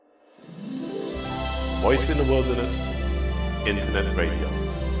Voice in the Wilderness, Internet Radio.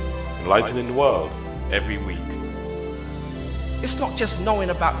 Enlightening the world every week. It's not just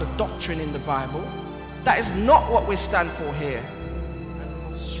knowing about the doctrine in the Bible. That is not what we stand for here.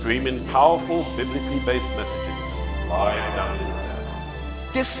 Streaming powerful biblically based messages live down the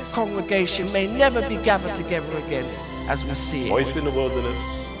internet. This congregation may never be gathered together again as we see it. Voice in the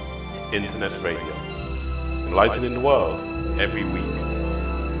Wilderness, Internet Radio. Enlightening the world every week.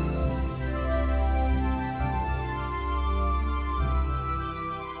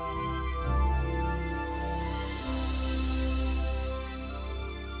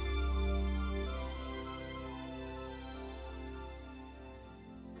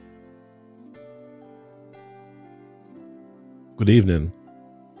 Good evening.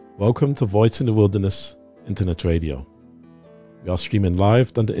 Welcome to Voice in the Wilderness Internet Radio. We are streaming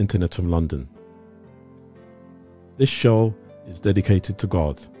live on the internet from London. This show is dedicated to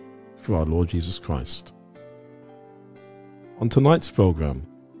God through our Lord Jesus Christ. On tonight's program,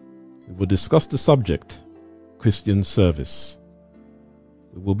 we will discuss the subject, Christian service.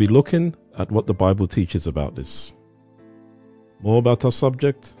 We will be looking at what the Bible teaches about this. More about our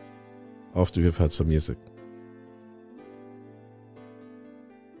subject after we've had some music.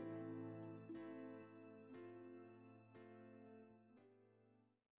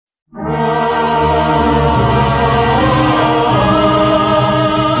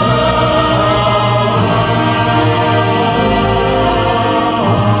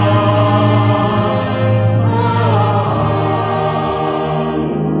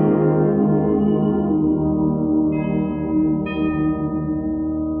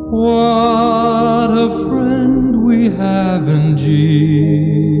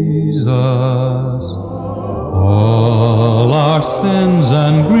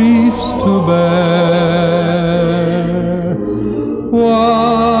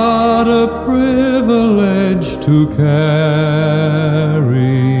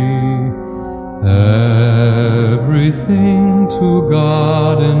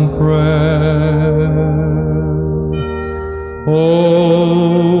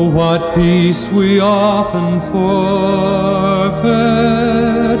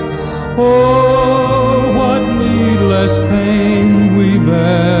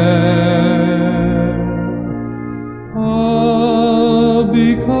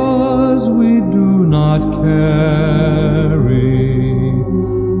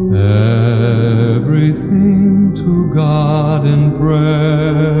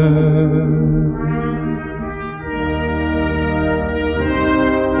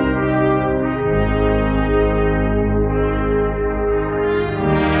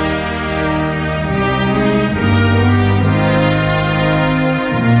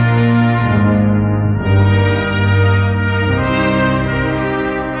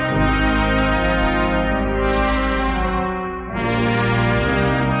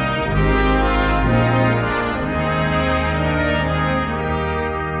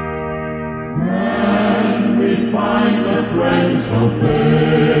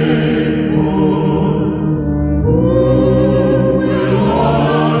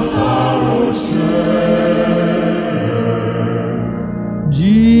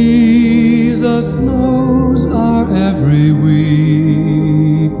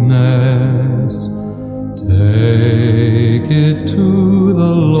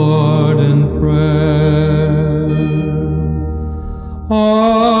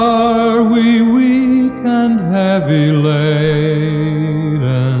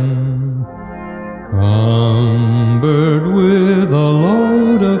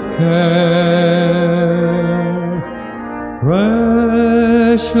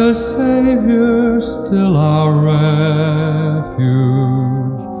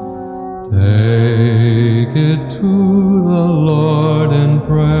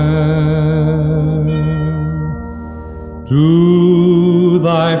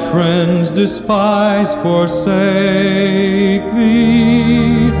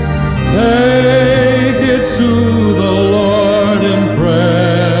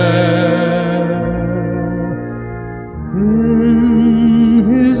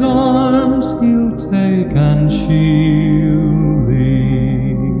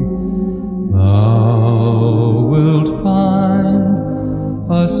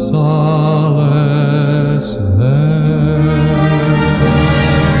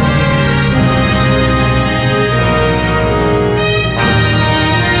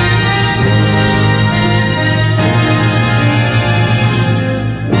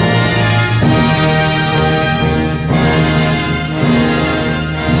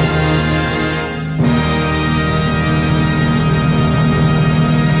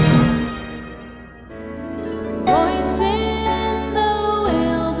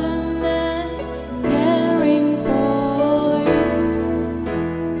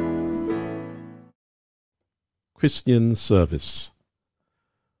 Christian service.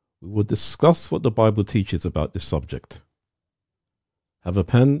 We will discuss what the Bible teaches about this subject. Have a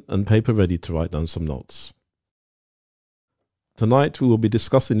pen and paper ready to write down some notes. Tonight we will be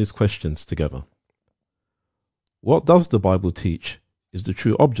discussing these questions together. What does the Bible teach is the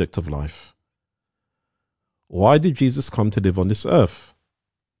true object of life? Why did Jesus come to live on this earth?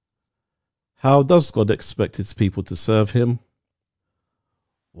 How does God expect his people to serve him?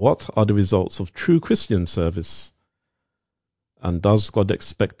 What are the results of true Christian service? And does God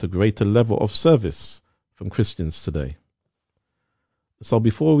expect a greater level of service from Christians today? So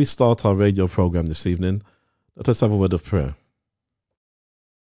before we start our radio program this evening, let us have a word of prayer.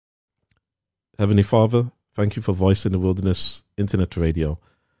 Heavenly Father, thank you for Voice in the Wilderness Internet Radio,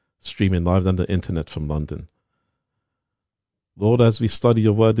 streaming live on the internet from London. Lord, as we study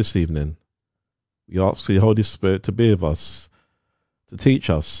your word this evening, we ask for your Holy Spirit to be with us, to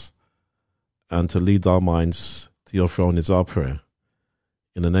teach us, and to lead our minds to your throne is our prayer.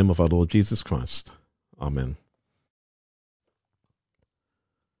 In the name of our Lord Jesus Christ. Amen.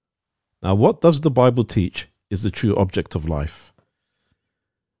 Now, what does the Bible teach is the true object of life?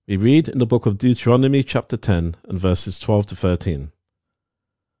 We read in the book of Deuteronomy chapter 10 and verses 12 to 13.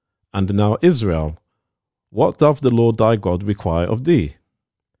 And now, Israel, what doth the Lord thy God require of thee?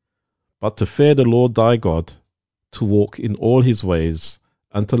 But to fear the Lord thy God, to walk in all his ways,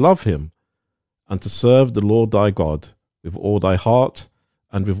 and to love him, and to serve the Lord thy God with all thy heart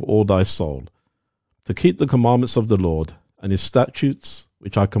and with all thy soul, to keep the commandments of the Lord and his statutes,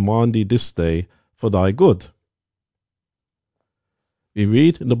 which I command thee this day for thy good. We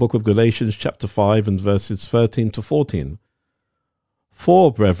read in the book of Galatians chapter 5 and verses 13 to 14.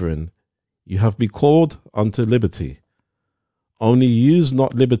 For, brethren, you have been called unto liberty. Only use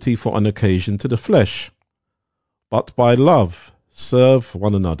not liberty for an occasion to the flesh, but by love serve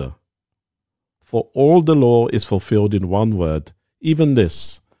one another. For all the law is fulfilled in one word, even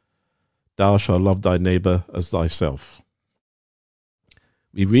this, thou shalt love thy neighbour as thyself.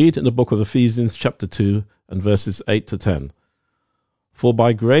 We read in the book of Ephesians chapter 2 and verses 8 to 10. For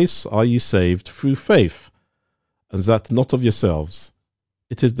by grace are ye saved through faith, and that not of yourselves.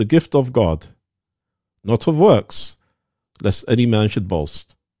 It is the gift of God, not of works, lest any man should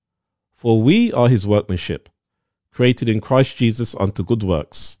boast. For we are his workmanship, created in Christ Jesus unto good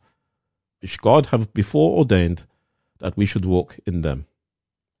works, which God hath before ordained that we should walk in them.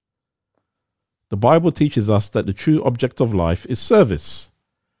 The Bible teaches us that the true object of life is service.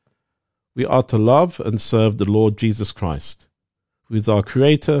 We are to love and serve the Lord Jesus Christ, who is our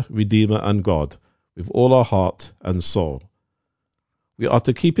Creator, Redeemer, and God, with all our heart and soul. We are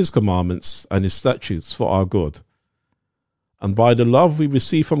to keep his commandments and his statutes for our good. And by the love we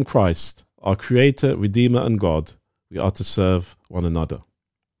receive from Christ, our Creator, Redeemer, and God, we are to serve one another.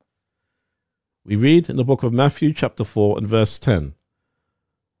 We read in the book of Matthew chapter 4 and verse 10.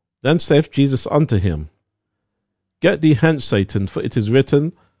 Then saith Jesus unto him, Get thee hence, Satan, for it is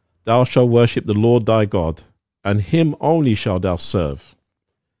written, Thou shalt worship the Lord thy God, and him only shalt thou serve.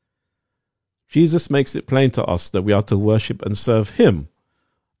 Jesus makes it plain to us that we are to worship and serve him,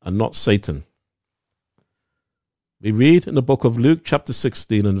 and not Satan. We read in the book of Luke chapter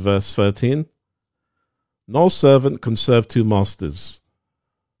 16 and verse 13, No servant can serve two masters,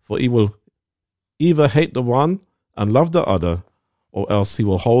 for he will either hate the one and love the other, or else he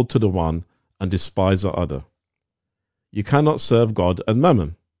will hold to the one and despise the other. You cannot serve God and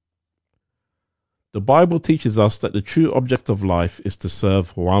mammon. The Bible teaches us that the true object of life is to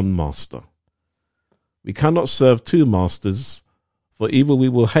serve one master. We cannot serve two masters, for either we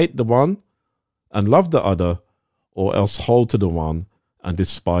will hate the one and love the other, or else hold to the one and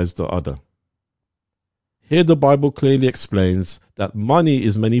despise the other. Here the Bible clearly explains that money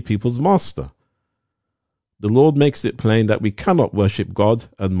is many people's master. The Lord makes it plain that we cannot worship God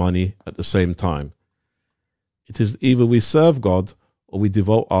and money at the same time. It is either we serve God or we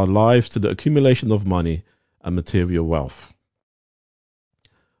devote our lives to the accumulation of money and material wealth.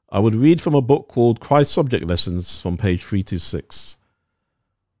 I would read from a book called Christ Subject Lessons from page 326.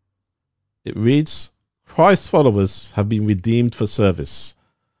 It reads, Christ's followers have been redeemed for service.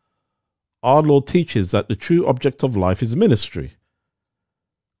 Our Lord teaches that the true object of life is ministry.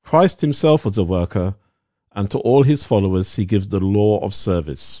 Christ himself was a worker, and to all his followers he gives the law of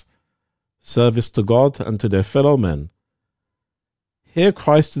service. Service to God and to their fellow men. Here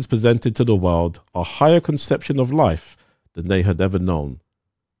Christ is presented to the world a higher conception of life than they had ever known.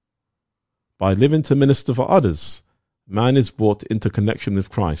 By living to minister for others, man is brought into connection with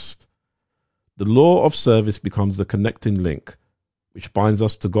Christ. The law of service becomes the connecting link, which binds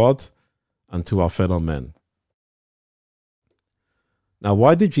us to God and to our fellow men. Now,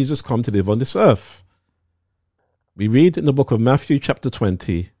 why did Jesus come to live on this earth? We read in the book of Matthew chapter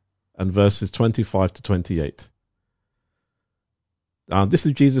 20 and verses 25 to 28. Now, this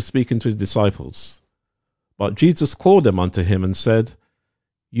is Jesus speaking to his disciples. But Jesus called them unto him and said,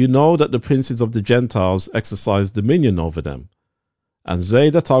 You know that the princes of the Gentiles exercise dominion over them, and they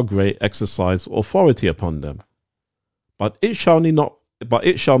that are great exercise authority upon them. But it shall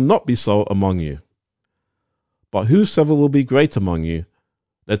not be so among you. But whosoever will be great among you,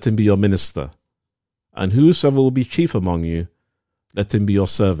 let him be your minister. And whosoever will be chief among you, let him be your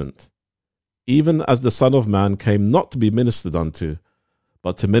servant. Even as the Son of Man came not to be ministered unto,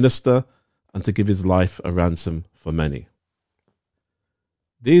 but to minister and to give his life a ransom for many.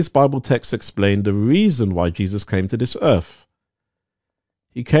 These Bible texts explain the reason why Jesus came to this earth.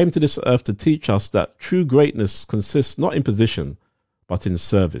 He came to this earth to teach us that true greatness consists not in position, but in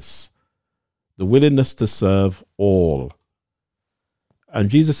service, the willingness to serve all. And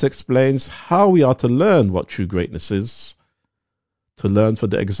Jesus explains how we are to learn what true greatness is, to learn from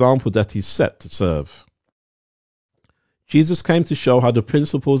the example that he set to serve. Jesus came to show how the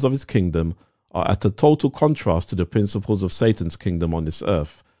principles of his kingdom are at a total contrast to the principles of Satan's kingdom on this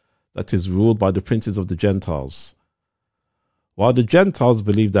earth, that is ruled by the princes of the Gentiles. While the Gentiles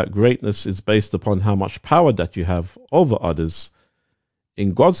believe that greatness is based upon how much power that you have over others,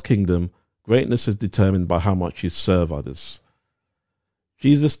 in God's kingdom, greatness is determined by how much you serve others.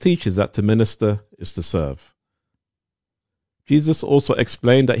 Jesus teaches that to minister is to serve. Jesus also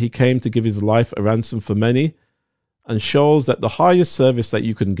explained that he came to give his life a ransom for many, and shows that the highest service that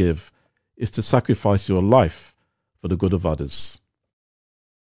you can give is to sacrifice your life for the good of others.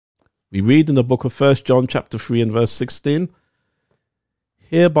 We read in the book of 1 John chapter 3 and verse 16,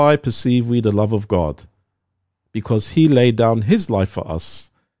 Hereby perceive we the love of God, because he laid down his life for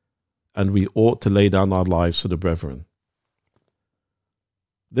us, and we ought to lay down our lives for the brethren.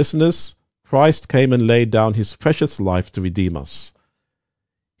 Listeners, Christ came and laid down his precious life to redeem us.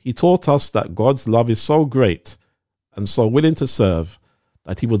 He taught us that God's love is so great and so willing to serve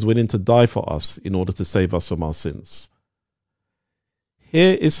that he was willing to die for us in order to save us from our sins.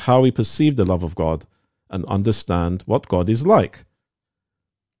 Here is how we perceive the love of God and understand what God is like.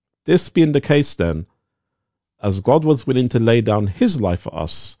 This being the case then, as God was willing to lay down his life for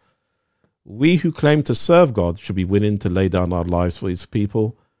us, we who claim to serve God should be willing to lay down our lives for his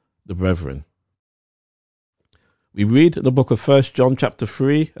people, the brethren. We read in the book of 1 John chapter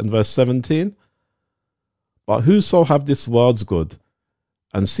 3 and verse 17, But whoso have this world's good,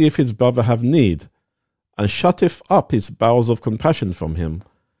 and seeth his brother have need, and shutteth up his bowels of compassion from him,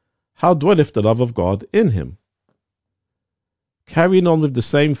 how dwelleth the love of God in him? Carrying on with the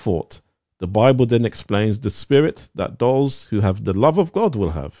same thought, the Bible then explains the spirit that those who have the love of God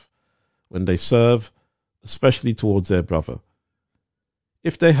will have when they serve, especially towards their brother.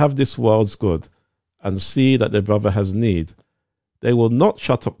 If they have this world's good, and see that their brother has need, they will not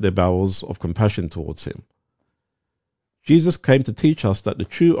shut up their bowels of compassion towards him. Jesus came to teach us that the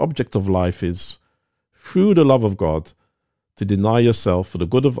true object of life is, through the love of God, to deny yourself for the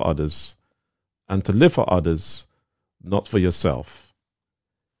good of others, and to live for others, not for yourself.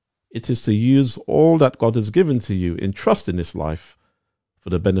 It is to use all that God has given to you in trust in this life for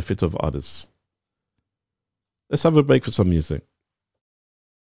the benefit of others. Let's have a break for some music.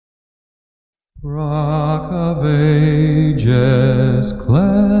 Rock of ages,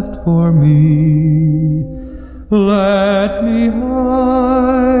 cleft for me, let me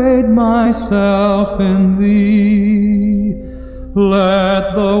hide myself in thee.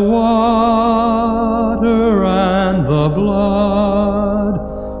 Let the water and the blood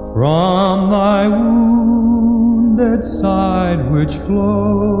from thy wounded side which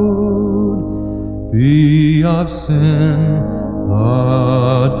flowed be of sin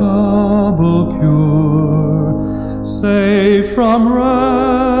a double cure, save from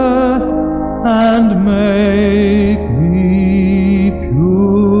wrath and make me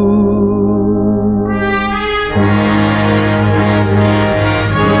pure.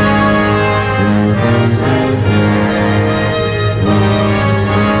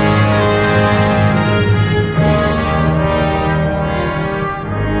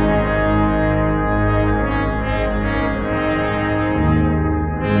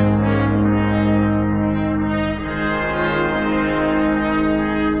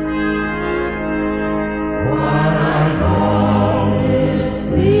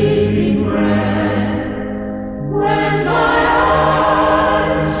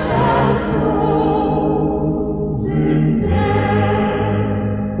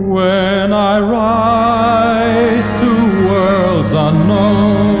 When I rise to worlds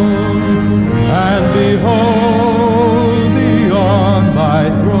unknown and behold thee on thy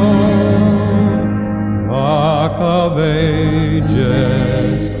throne, rock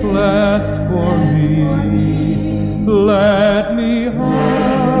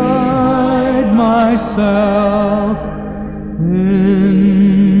myself in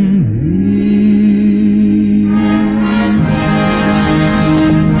thee.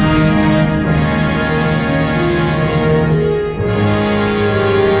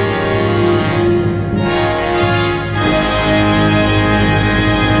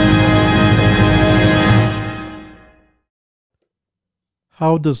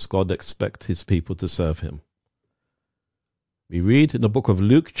 How does God expect his people to serve him? We read in the book of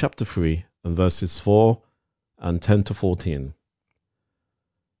Luke chapter 3 and verses 4 and 10 to 14.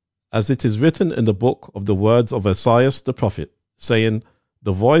 As it is written in the book of the words of Esaias the prophet, saying,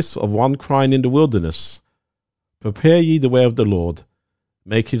 the voice of one crying in the wilderness, prepare ye the way of the Lord,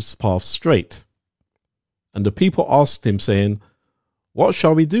 make his path straight. And the people asked him, saying, what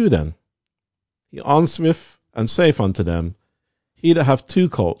shall we do then? He answereth and saith unto them, he that hath 2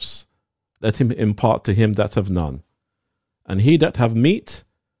 coats, let him impart to him that hath none. And he that hath meat,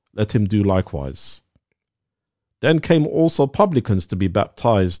 let him do likewise. Then came also publicans to be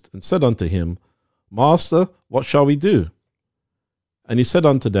baptized, and said unto him, Master, what shall we do? And he said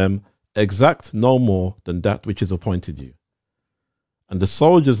unto them, exact no more than that which is appointed you. And the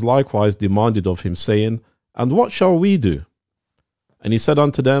soldiers likewise demanded of him, saying, and what shall we do? And he said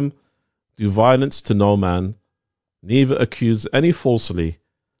unto them, do violence to no man, neither accuse any falsely,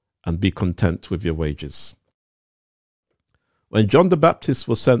 and be content with your wages. When John the Baptist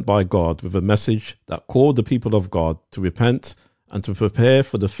was sent by God with a message that called the people of God to repent and to prepare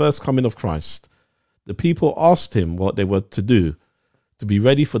for the first coming of Christ, the people asked him what they were to do to be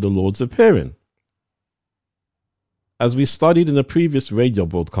ready for the Lord's appearing. As we studied in a previous radio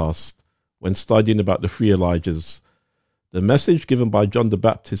broadcast, when studying about the 3 Elijahs, the message given by John the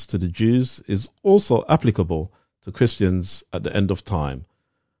Baptist to the Jews is also applicable to Christians at the end of time,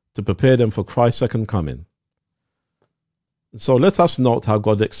 to prepare them for Christ's second coming. So let us note how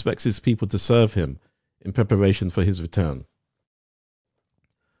God expects his people to serve him in preparation for his return.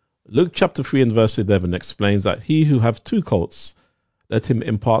 Luke chapter 3 and verse 11 explains that he who hath 2 coats, let him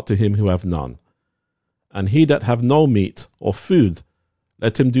impart to him who hath none. And he that hath no meat or food,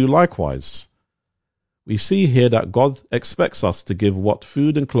 let him do likewise. We see here that God expects us to give what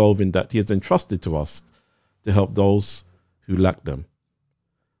food and clothing that he has entrusted to us to help those who lack them.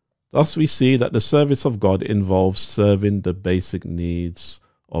 Thus we see that the service of God involves serving the basic needs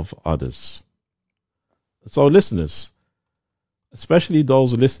of others. So listeners, especially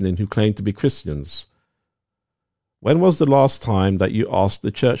those listening who claim to be Christians, when was the last time that you asked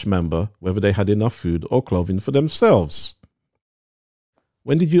the church member whether they had enough food or clothing for themselves?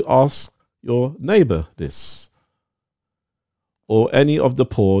 When did you ask your neighbor this? Or any of the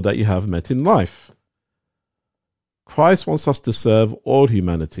poor that you have met in life? Christ wants us to serve all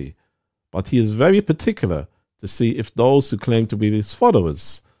humanity, but he is very particular to see if those who claim to be his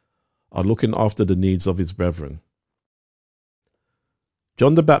followers are looking after the needs of his brethren.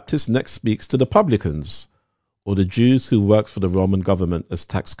 John the Baptist next speaks to the publicans, or the Jews who worked for the Roman government as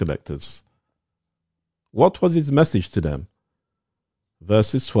tax collectors. What was his message to them?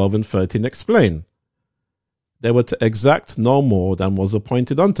 Verses 12 and 13 explain. They were to exact no more than was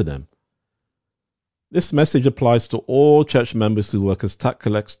appointed unto them. This message applies to all church members who work as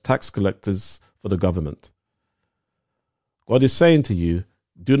tax collectors for the government. God is saying to you,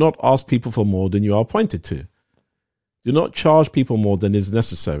 do not ask people for more than you are appointed to. Do not charge people more than is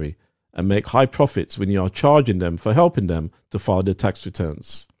necessary and make high profits when you are charging them for helping them to file their tax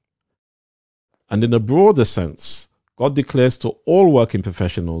returns. And in a broader sense, God declares to all working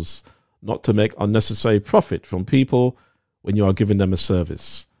professionals not to make unnecessary profit from people when you are giving them a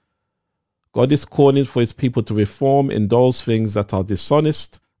service. God is calling for his people to reform in those things that are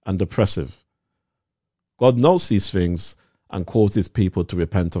dishonest and oppressive. God notes these things and calls his people to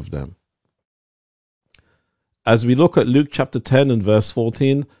repent of them. As we look at Luke chapter 10 and verse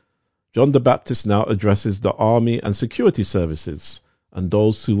 14, John the Baptist now addresses the army and security services and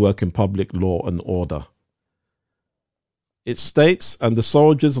those who work in public law and order. It states, and the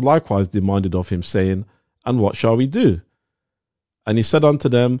soldiers likewise demanded of him, saying, and what shall we do? And he said unto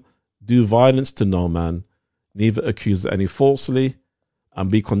them, do violence to no man, neither accuse any falsely,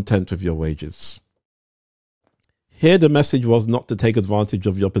 and be content with your wages. Here the message was not to take advantage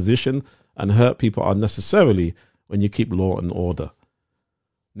of your position and hurt people unnecessarily when you keep law and order.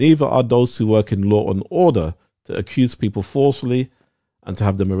 Neither are those who work in law and order to accuse people falsely and to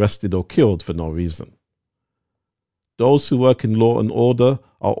have them arrested or killed for no reason. Those who work in law and order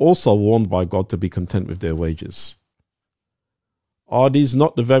are also warned by God to be content with their wages. Are these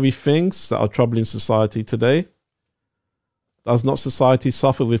not the very things that are troubling society today? Does not society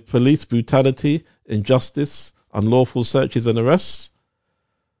suffer with police brutality, injustice, unlawful searches and arrests?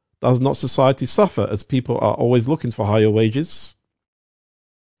 Does not society suffer as people are always looking for higher wages?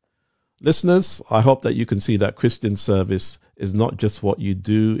 Listeners, I hope that you can see that Christian service is not just what you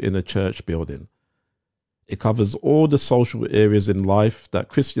do in a church building. It covers all the social areas in life that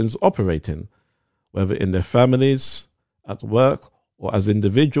Christians operate in, whether in their families, at work, or as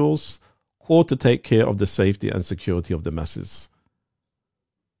individuals, called to take care of the safety and security of the masses.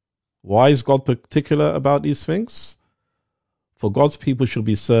 Why is God particular about these things? For God's people should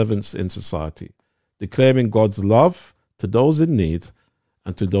be servants in society, declaring God's love to those in need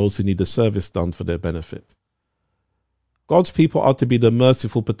and to those who need a service done for their benefit. God's people are to be the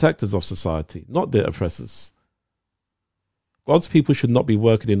merciful protectors of society, not their oppressors. God's people should not be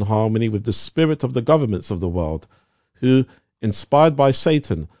working in harmony with the spirit of the governments of the world, who, inspired by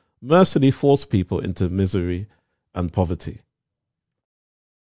Satan, mercilessly force people into misery and poverty.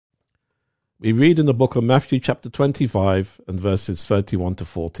 We read in the book of Matthew chapter 25 and verses 31 to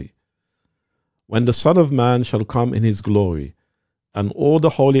 40. When the Son of Man shall come in his glory, and all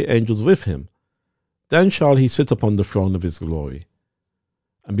the holy angels with him, then shall he sit upon the throne of his glory.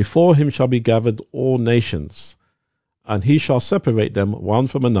 And before him shall be gathered all nations, and he shall separate them one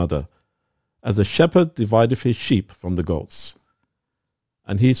from another, as a shepherd divideth his sheep from the goats.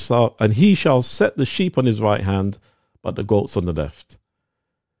 And he shall set the sheep on his right hand, but the goats on the left.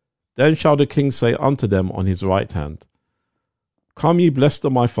 Then shall the king say unto them on his right hand, Come ye blessed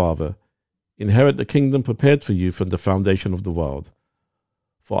of my Father, inherit the kingdom prepared for you from the foundation of the world.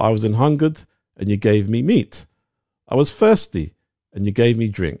 For I was an hungered, and you gave me meat. I was thirsty, and you gave me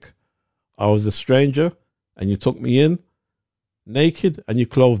drink. I was a stranger, and you took me in. Naked, and you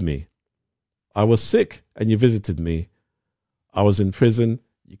clothed me. I was sick, and you visited me. I was in prison,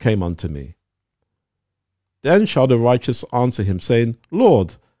 you came unto me. Then shall the righteous answer him, saying,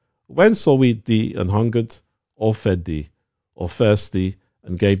 Lord, when saw we thee an hungered, or fed thee, or thirsty,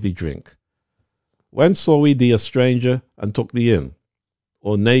 and gave thee drink? When saw we thee a stranger, and took thee in,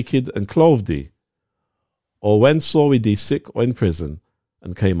 or naked, and clothed thee? Or when saw we thee sick or in prison,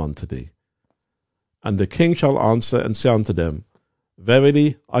 and came unto thee? And the king shall answer and say unto them,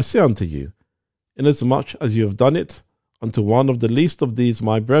 Verily I say unto you, inasmuch as you have done it unto one of the least of these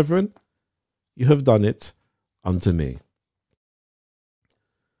my brethren, you have done it unto me.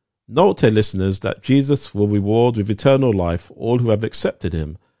 Note, dear listeners, that Jesus will reward with eternal life all who have accepted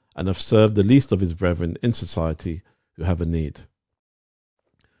him and have served the least of his brethren in society who have a need.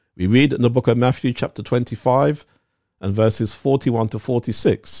 We read in the book of Matthew chapter 25 and verses 41 to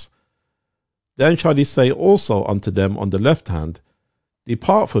 46. Then shall he say also unto them on the left hand,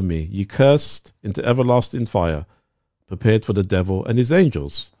 Depart from me, ye cursed, into everlasting fire, prepared for the devil and his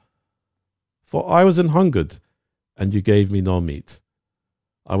angels. For I was an hungered, and you gave me no meat.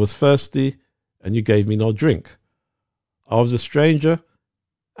 I was thirsty, and you gave me no drink. I was a stranger,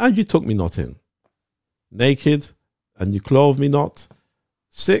 and you took me not in. Naked, and you clothed me not.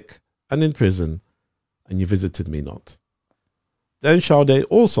 Sick, and in prison, and you visited me not. Then shall they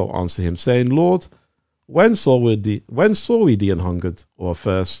also answer him, saying, Lord, when saw we thee an hungered, or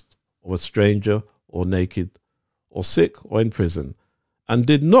athirst, or a stranger, or naked, or sick, or in prison, and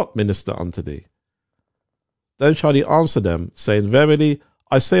did not minister unto thee? Then shall he answer them, saying, Verily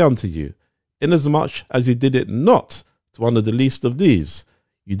I say unto you, inasmuch as you did it not to one of the least of these,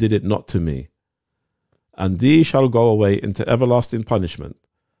 you did it not to me. And these shall go away into everlasting punishment,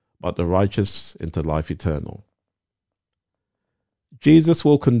 but the righteous into life eternal. Jesus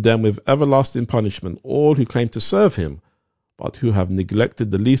will condemn with everlasting punishment all who claim to serve him, but who have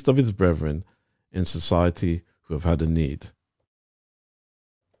neglected the least of his brethren in society who have had a need.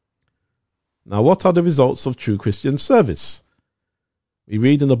 Now, what are the results of true Christian service? We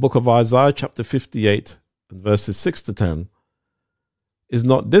read in the book of Isaiah chapter 58 and verses 6 to 10, Is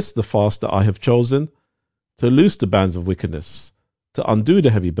not this the fast that I have chosen? To loose the bands of wickedness, to undo the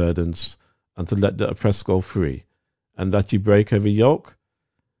heavy burdens, and to let the oppressed go free, and that you break every yoke?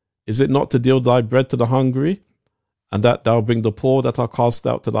 Is it not to deal thy bread to the hungry, and that thou bring the poor that are cast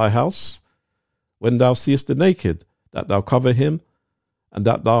out to thy house? When thou seest the naked, that thou cover him, and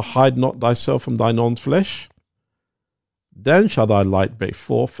that thou hide not thyself from thine own flesh? Then shall thy light break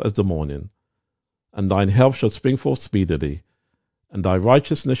forth as the morning, and thine health shall spring forth speedily, and thy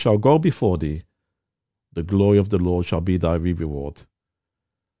righteousness shall go before thee. The glory of the Lord shall be thy reward.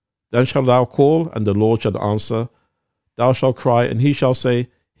 Then shalt thou call, and the Lord shall answer. Thou shalt cry, and he shall say,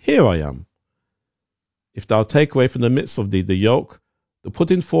 Here I am. If thou take away from the midst of thee the yoke, the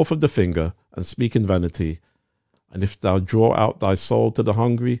putting forth of the finger, and speak in vanity, and if thou draw out thy soul to the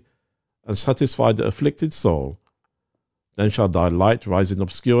hungry, and satisfy the afflicted soul, then shall thy light rise in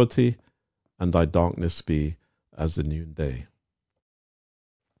obscurity, and thy darkness be as the noonday.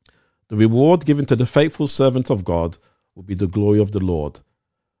 The reward given to the faithful servant of God will be the glory of the Lord,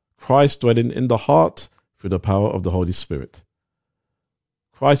 Christ dwelling in the heart through the power of the Holy Spirit.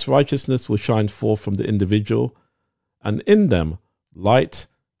 Christ's righteousness will shine forth from the individual, and in them light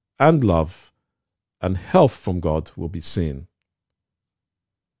and love and health from God will be seen.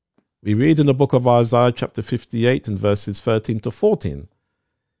 We read in the book of Isaiah chapter 58 and verses 13 to 14,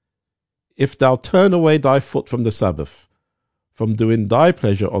 "If thou turn away thy foot from the Sabbath, from doing thy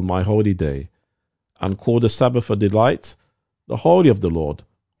pleasure on my holy day, and call the Sabbath a delight, the holy of the Lord,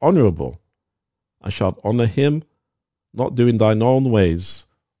 honourable, and shalt honour him, not doing thine own ways,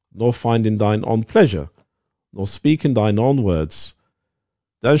 nor finding thine own pleasure, nor speaking thine own words,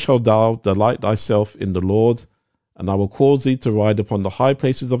 then shalt thou delight thyself in the Lord, and I will cause thee to ride upon the high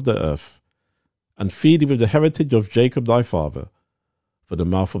places of the earth, and feed thee with the heritage of Jacob thy father, for the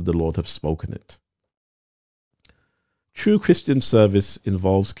mouth of the Lord hath spoken it." True Christian service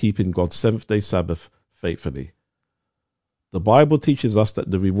involves keeping God's seventh-day Sabbath faithfully. The Bible teaches us that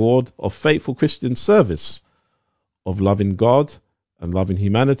the reward of faithful Christian service, of loving God and loving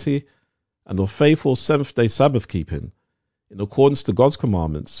humanity, and of faithful seventh-day Sabbath keeping, in accordance to God's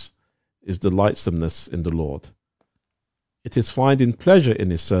commandments, is delightsomeness in the Lord. It is finding pleasure in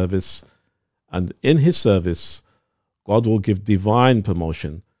his service, and in his service, God will give divine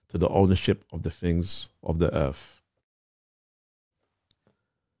promotion to the ownership of the things of the earth.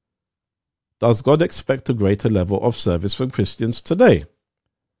 Does God expect a greater level of service from Christians today?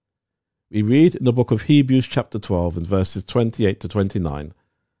 We read in the book of Hebrews chapter 12 and verses 28 to 29,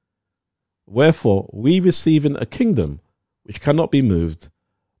 "Wherefore, we receiving a kingdom which cannot be moved,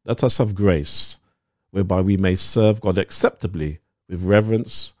 let us have grace, whereby we may serve God acceptably with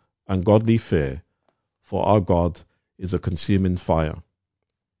reverence and godly fear, for our God is a consuming fire."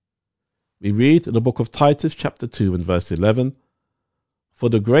 We read in the book of Titus chapter 2 and verse 11, "For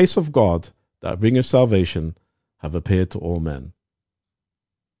the grace of God that bringeth salvation have appeared to all men."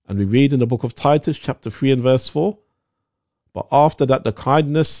 And we read in the book of Titus chapter 3 and verse 4, "But after that the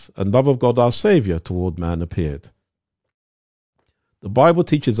kindness and love of God our Saviour toward man appeared." The Bible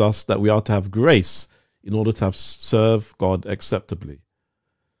teaches us that we are to have grace in order to serve God acceptably.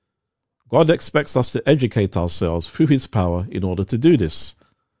 God expects us to educate ourselves through his power in order to do this.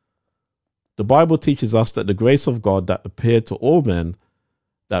 The Bible teaches us that the grace of God that appeared to all men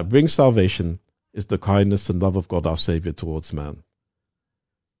that brings salvation is the kindness and love of God our Saviour towards man.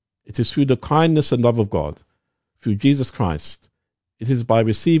 It is through the kindness and love of God, through Jesus Christ, it is by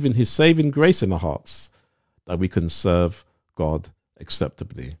receiving his saving grace in our hearts that we can serve God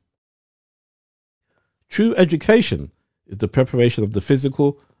acceptably. True education is the preparation of the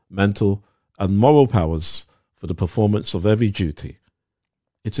physical, mental, and moral powers for the performance of every duty.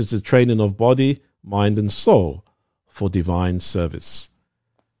 It is the training of body, mind, and soul for divine service.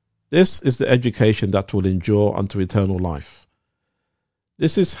 This is the education that will endure unto eternal life.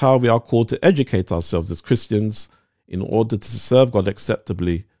 This is how we are called to educate ourselves as Christians in order to serve God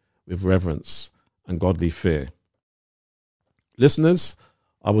acceptably with reverence and godly fear. Listeners,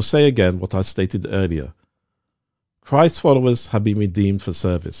 I will say again what I stated earlier. Christ's followers have been redeemed for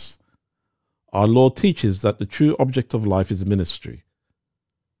service. Our Lord teaches that the true object of life is ministry.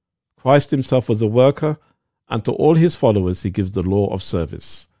 Christ himself was a worker, and to all his followers he gives the law of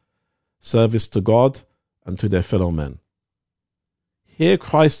service. Service to God and to their fellow men. Here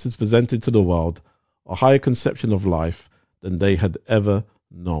Christ has presented to the world a higher conception of life than they had ever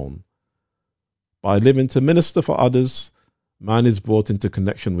known. By living to minister for others, man is brought into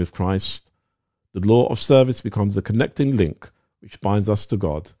connection with Christ. The law of service becomes the connecting link which binds us to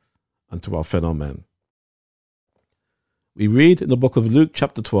God and to our fellow men. We read in the book of Luke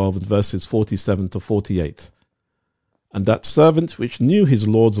chapter 12 and verses 47 to 48, "And that servant which knew his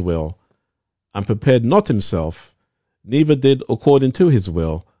Lord's will, and prepared not himself, neither did according to his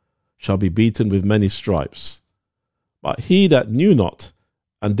will, shall be beaten with many stripes. But he that knew not,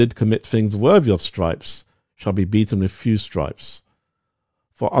 and did commit things worthy of stripes, shall be beaten with few stripes.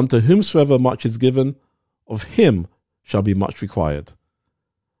 For unto whomsoever much is given, of him shall be much required.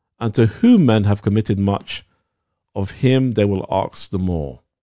 And to whom men have committed much, of him they will ask the more."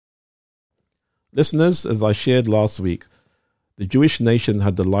 Listeners, as I shared last week, the Jewish nation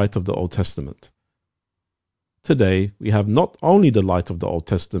had the light of the Old Testament. Today, we have not only the light of the Old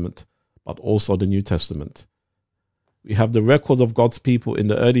Testament, but also the New Testament. We have the record of God's people in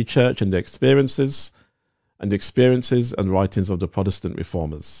the early church and their experiences, and writings of the Protestant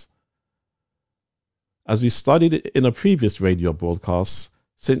reformers. As we studied in a previous radio broadcast,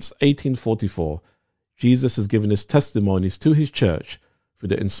 since 1844, Jesus has given his testimonies to his church through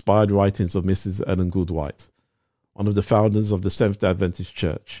the inspired writings of Mrs. Ellen Goodwhite, one of the founders of the Seventh-day Adventist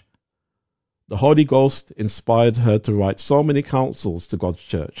Church. The Holy Ghost inspired her to write so many counsels to God's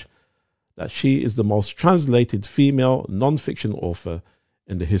church that she is the most translated female non-fiction author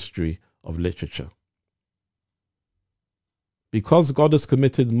in the history of literature. Because God has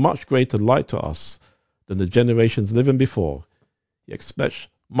committed much greater light to us than the generations living before, he expects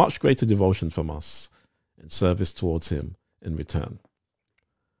much greater devotion from us in service towards him in return.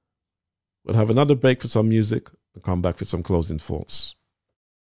 We'll have another break for some music and come back with some closing thoughts.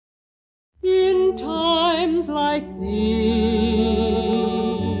 In times like these,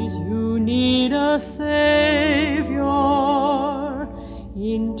 you need a Savior.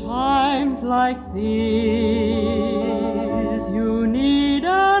 In times like these, you need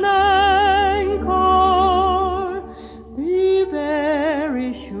an anchor. Be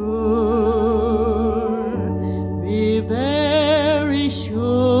very sure, be very sure.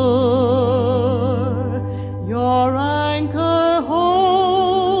 Your anchor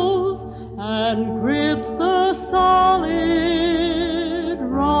holds and grips the solid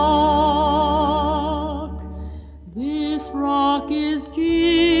rock. This rock is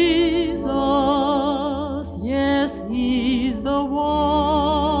Jesus, yes, he's the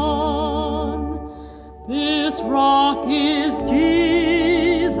one. This rock is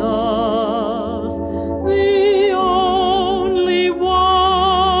Jesus, the only one.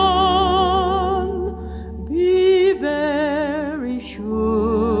 Be very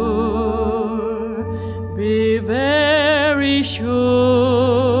sure, be very sure.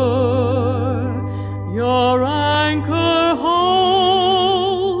 Your anchor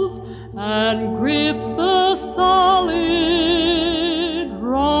holds and grips the solid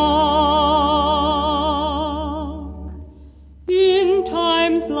rock. In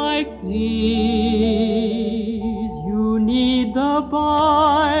times like these, you need the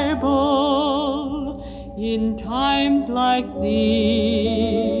Bible. In times like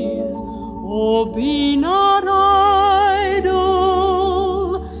these, oh, be not idle.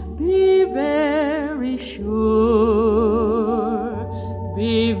 Be very sure,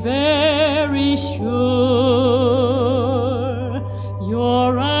 be very sure.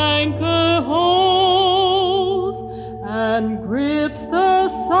 Your anchor holds and grips the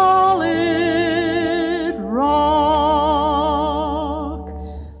solid rock.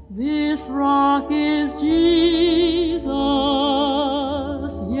 This rock is Jesus,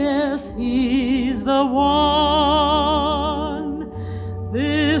 yes, he's the one.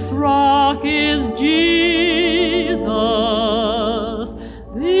 This rock is Jesus,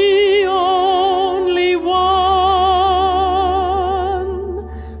 the only one.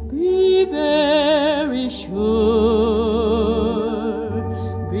 Be very sure,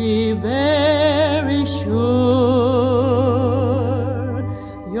 be very sure.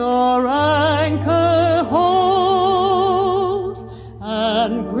 Your anchor holds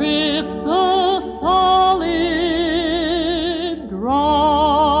and grips the solid rock.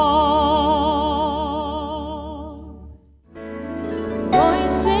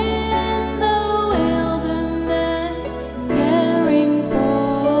 Voice in the wilderness, caring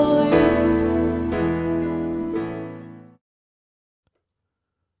for you.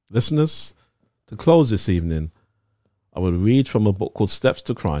 Listeners, to close this evening, I will read from a book called Steps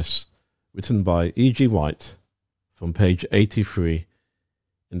to Christ, written by E.G. White, from page 83,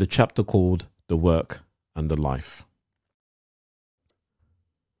 in the chapter called The Work and the Life.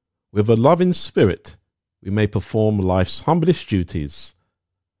 With a loving spirit, we may perform life's humblest duties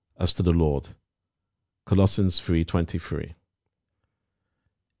as to the Lord. Colossians 3:23.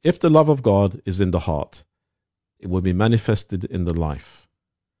 If the love of God is in the heart, it will be manifested in the life.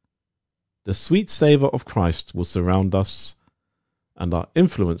 The sweet savour of Christ will surround us, and our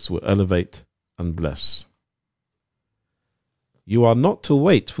influence will elevate and bless. You are not to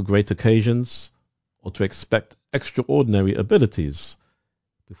wait for great occasions or to expect extraordinary abilities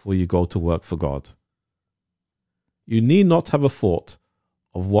before you go to work for God. You need not have a thought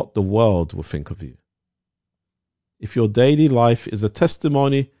of what the world will think of you. If your daily life is a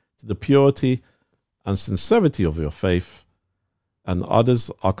testimony to the purity and sincerity of your faith, and others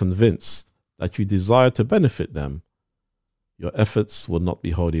are convinced that you desire to benefit them, your efforts will not be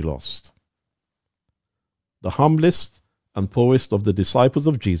wholly lost. The humblest and poorest of the disciples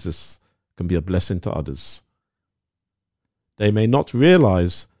of Jesus can be a blessing to others. They may not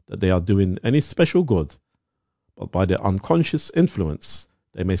realize that they are doing any special good, but by their unconscious influence,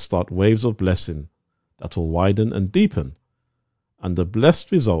 they may start waves of blessing that will widen and deepen, and the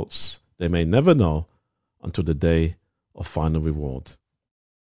blessed results they may never know until the day of final reward.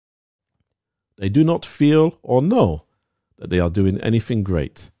 They do not feel or know that they are doing anything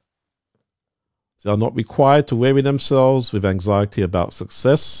great. They are not required to weary themselves with anxiety about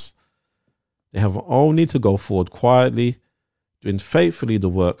success, They have only to go forward quietly, doing faithfully the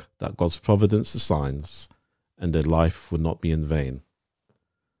work that God's providence assigns, and their life would not be in vain.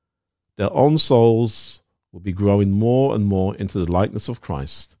 Their own souls will be growing more and more into the likeness of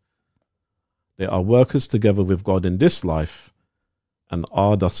Christ. They are workers together with God in this life and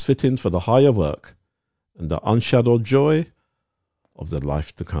are thus fitting for the higher work and the unshadowed joy of the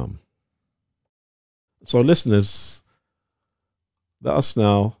life to come. So listeners, let us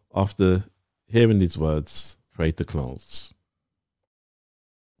now, after hearing these words, pray to close.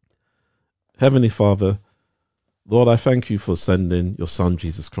 Heavenly Father, Lord, I thank you for sending your Son,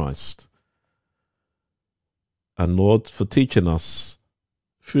 Jesus Christ. And Lord, for teaching us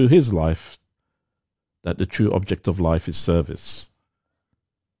through his life that the true object of life is service.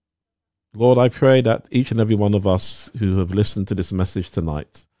 Lord, I pray that each and every one of us who have listened to this message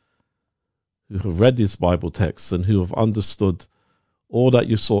tonight, who have read these Bible texts and who have understood all that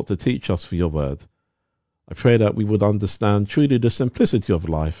you sought to teach us for your word, I pray that we would understand truly the simplicity of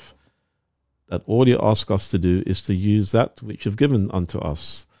life, that all you ask us to do is to use that which you've given unto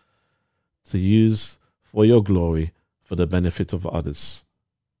us, to use for your glory, for the benefit of others.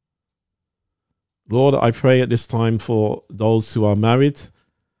 Lord, I pray at this time for those who are married.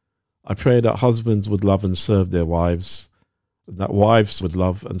 I pray that husbands would love and serve their wives, and that wives would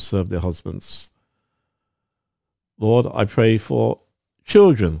love and serve their husbands. Lord, I pray for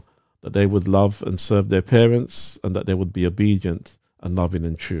children, that they would love and serve their parents, and that they would be obedient and loving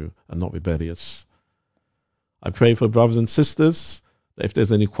and true and not rebellious. I pray for brothers and sisters, that if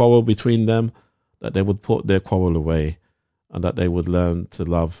there's any quarrel between them, that they would put their quarrel away and that they would learn to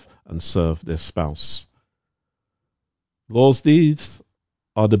love and serve their spouse. Lord, these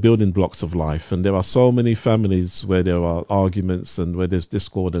are the building blocks of life, and there are so many families where there are arguments and where there's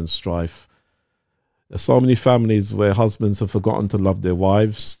discord and strife. There's so many families where husbands have forgotten to love their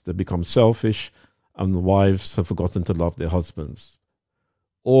wives, they become selfish, and the wives have forgotten to love their husbands.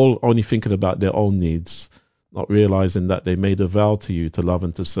 All only thinking about their own needs, not realizing that they made a vow to you to love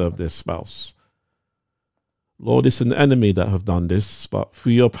and to serve their spouse. Lord, it's an enemy that have done this, but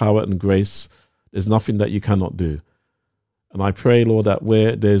through your power and grace, there's nothing that you cannot do. And I pray, Lord, that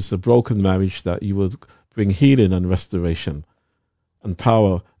where there's a broken marriage, that you would bring healing and restoration and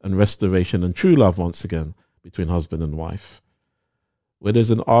power and restoration and true love once again between husband and wife. Where there's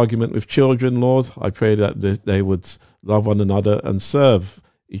an argument with children, Lord, I pray that they would love one another and serve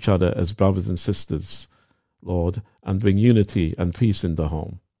each other as brothers and sisters, Lord, and bring unity and peace in the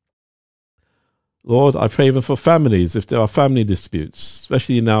home. Lord, I pray even for families, if there are family disputes,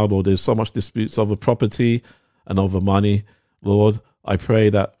 especially now, Lord, there's so much disputes over property and over money. Lord, I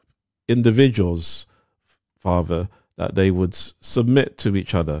pray that individuals, Father, that they would submit to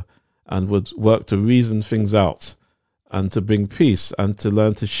each other and would work to reason things out and to bring peace and to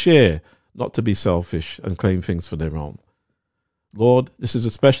learn to share, not to be selfish and claim things for their own. Lord, this is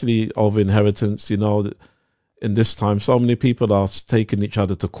especially over inheritance. You know, in this time, so many people are taking each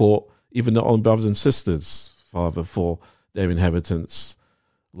other to court, even their own brothers and sisters, Father, for their inheritance.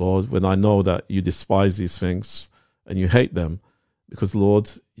 Lord, when I know that you despise these things and you hate them, because,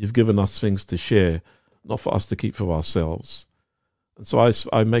 Lord, you've given us things to share, not for us to keep for ourselves. And so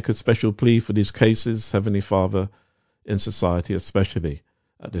I make a special plea for these cases, Heavenly Father, in society, especially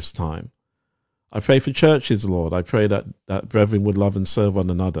at this time. I pray for churches, Lord. I pray that brethren would love and serve one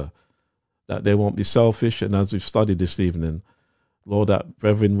another, that they won't be selfish, and as we've studied this evening, Lord, that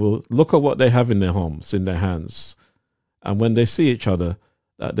brethren will look at what they have in their homes, in their hands, and when they see each other,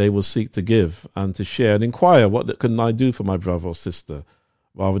 that they will seek to give and to share and inquire, what can I do for my brother or sister,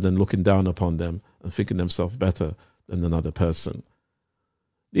 rather than looking down upon them and thinking themselves better than another person.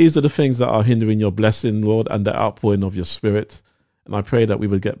 These are the things that are hindering your blessing, Lord, and the outpouring of your Spirit. And I pray that we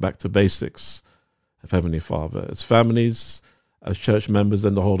will get back to basics of Heavenly Father, as families, as church members,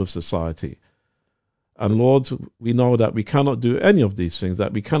 and the whole of society. And Lord, we know that we cannot do any of these things,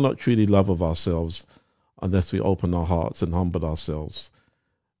 that we cannot truly love of ourselves unless we open our hearts and humble ourselves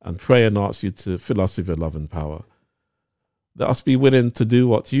and pray and ask you to fill us with your love and power. Let us be willing to do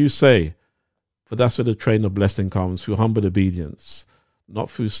what you say, for that's where the train of blessing comes, through humble obedience, not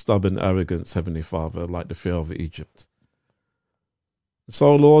through stubborn arrogance, Heavenly Father, like the fear of Egypt.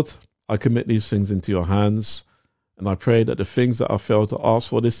 So, Lord, I commit these things into your hands, and I pray that the things that I failed to ask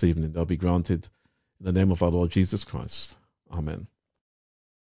for this evening, they'll be granted in the name of our Lord Jesus Christ. Amen.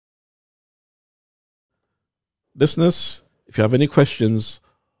 Listeners, if you have any questions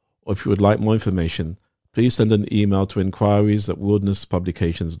or if you would like more information, please send an email to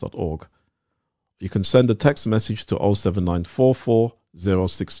inquiries@wildernesspublications.org. You can send a text message to 07944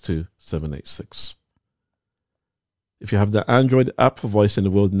 062 786. If you have the Android app for Voice in the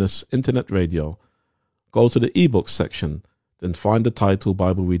Wilderness Internet Radio, go to the ebooks section, then find the title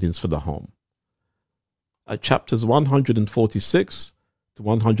Bible Readings for the Home. At chapters 146 to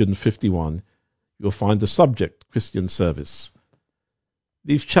 151, you'll find the subject, Christian Service.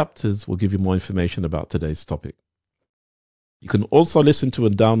 These chapters will give you more information about today's topic. You can also listen to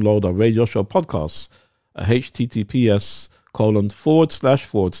and download our radio show podcasts at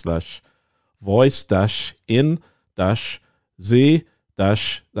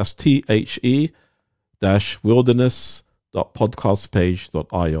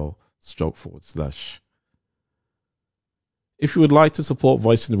If you would like to support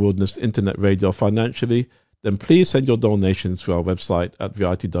Voice in the Wilderness Internet Radio financially, then please send your donations to our website at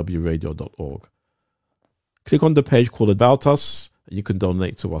vitwradio.org. Click on the page called About Us, and you can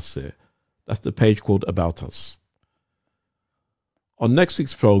donate to us there. That's the page called About Us. On next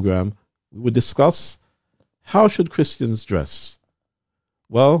week's program, we will discuss how should Christians dress.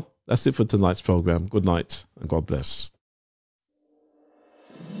 Well, that's it for tonight's program. Good night, and God bless.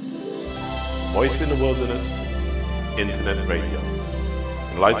 Voice in the Wilderness Internet Radio,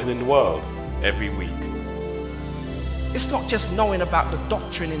 enlightening the world every week. It's not just knowing about the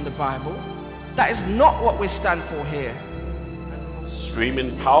doctrine in the Bible. That is not what we stand for here.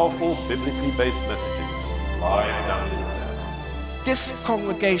 Streaming powerful biblically based messages live down the internet. This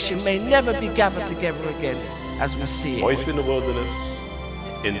congregation may never be gathered together again as we see it. Voice in the Wilderness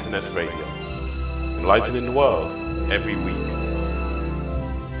Internet Radio, enlightening the world every week.